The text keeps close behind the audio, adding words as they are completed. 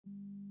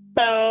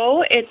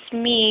Hello, it's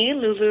me,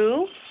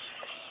 Lulu.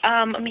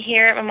 I'm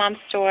here at my mom's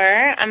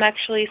store. I'm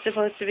actually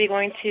supposed to be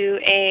going to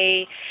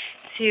an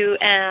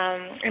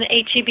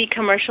HEB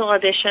commercial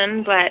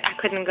audition, but I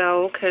couldn't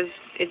go because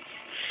it's.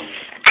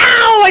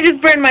 Ow! I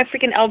just burned my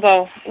freaking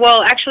elbow.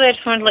 Well, actually, I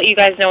just wanted to let you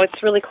guys know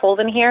it's really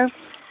cold in here,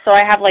 so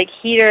I have like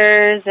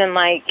heaters and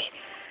like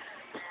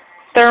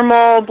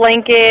thermal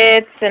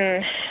blankets,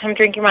 and I'm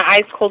drinking my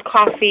ice cold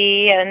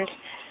coffee and.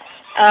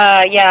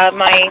 Yeah,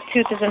 my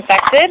tooth is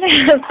infected,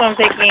 so I'm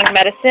taking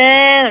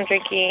medicine,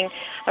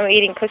 I'm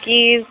eating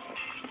cookies,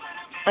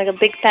 like a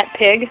big fat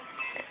pig.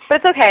 But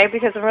it's okay,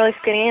 because I'm really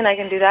skinny and I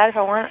can do that if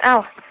I want.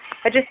 Ow,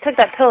 I just took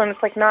that pill and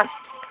it's like not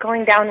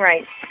going down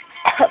right.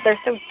 They're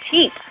so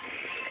cheap.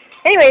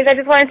 Anyways, I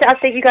just wanted to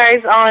update you guys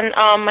on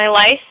my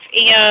life,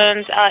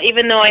 and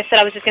even though I said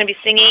I was just going to be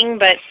singing,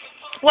 but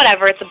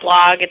whatever, it's a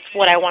blog, it's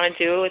what I want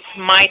to do, it's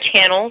my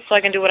channel, so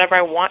I can do whatever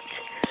I want.